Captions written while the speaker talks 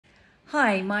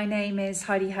Hi, my name is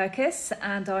Heidi Herkes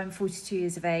and I'm 42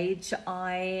 years of age.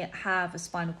 I have a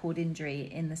spinal cord injury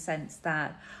in the sense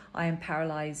that I am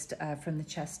paralysed from the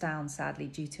chest down, sadly,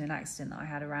 due to an accident that I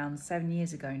had around 7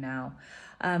 years ago now.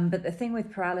 But the thing with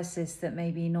paralysis that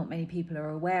maybe not many people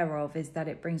are aware of is that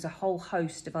it brings a whole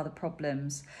host of other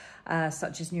problems,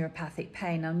 such as neuropathic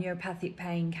pain. Now, neuropathic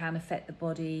pain can affect the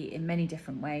body in many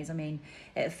different ways. I mean,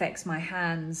 it affects my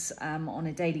hands on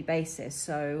a daily basis.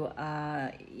 So,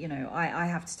 I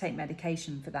have to take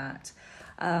medication for that.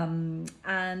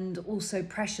 And also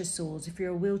pressure sores. If you're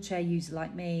a wheelchair user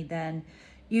like me, then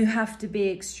you have to be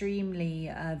extremely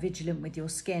vigilant with your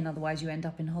skin, otherwise you end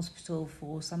up in hospital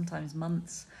for sometimes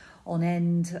months on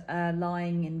end,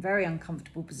 lying in very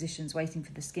uncomfortable positions waiting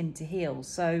for the skin to heal.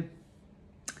 So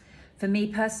for me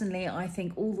personally, I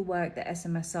think all the work that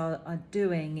SMSR are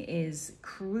doing is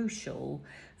crucial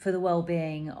for the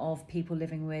well-being of people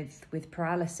living with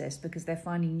paralysis, because they're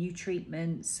finding new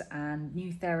treatments and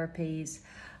new therapies,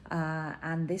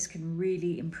 and this can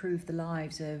really improve the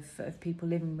lives of people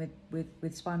living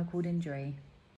with spinal cord injury.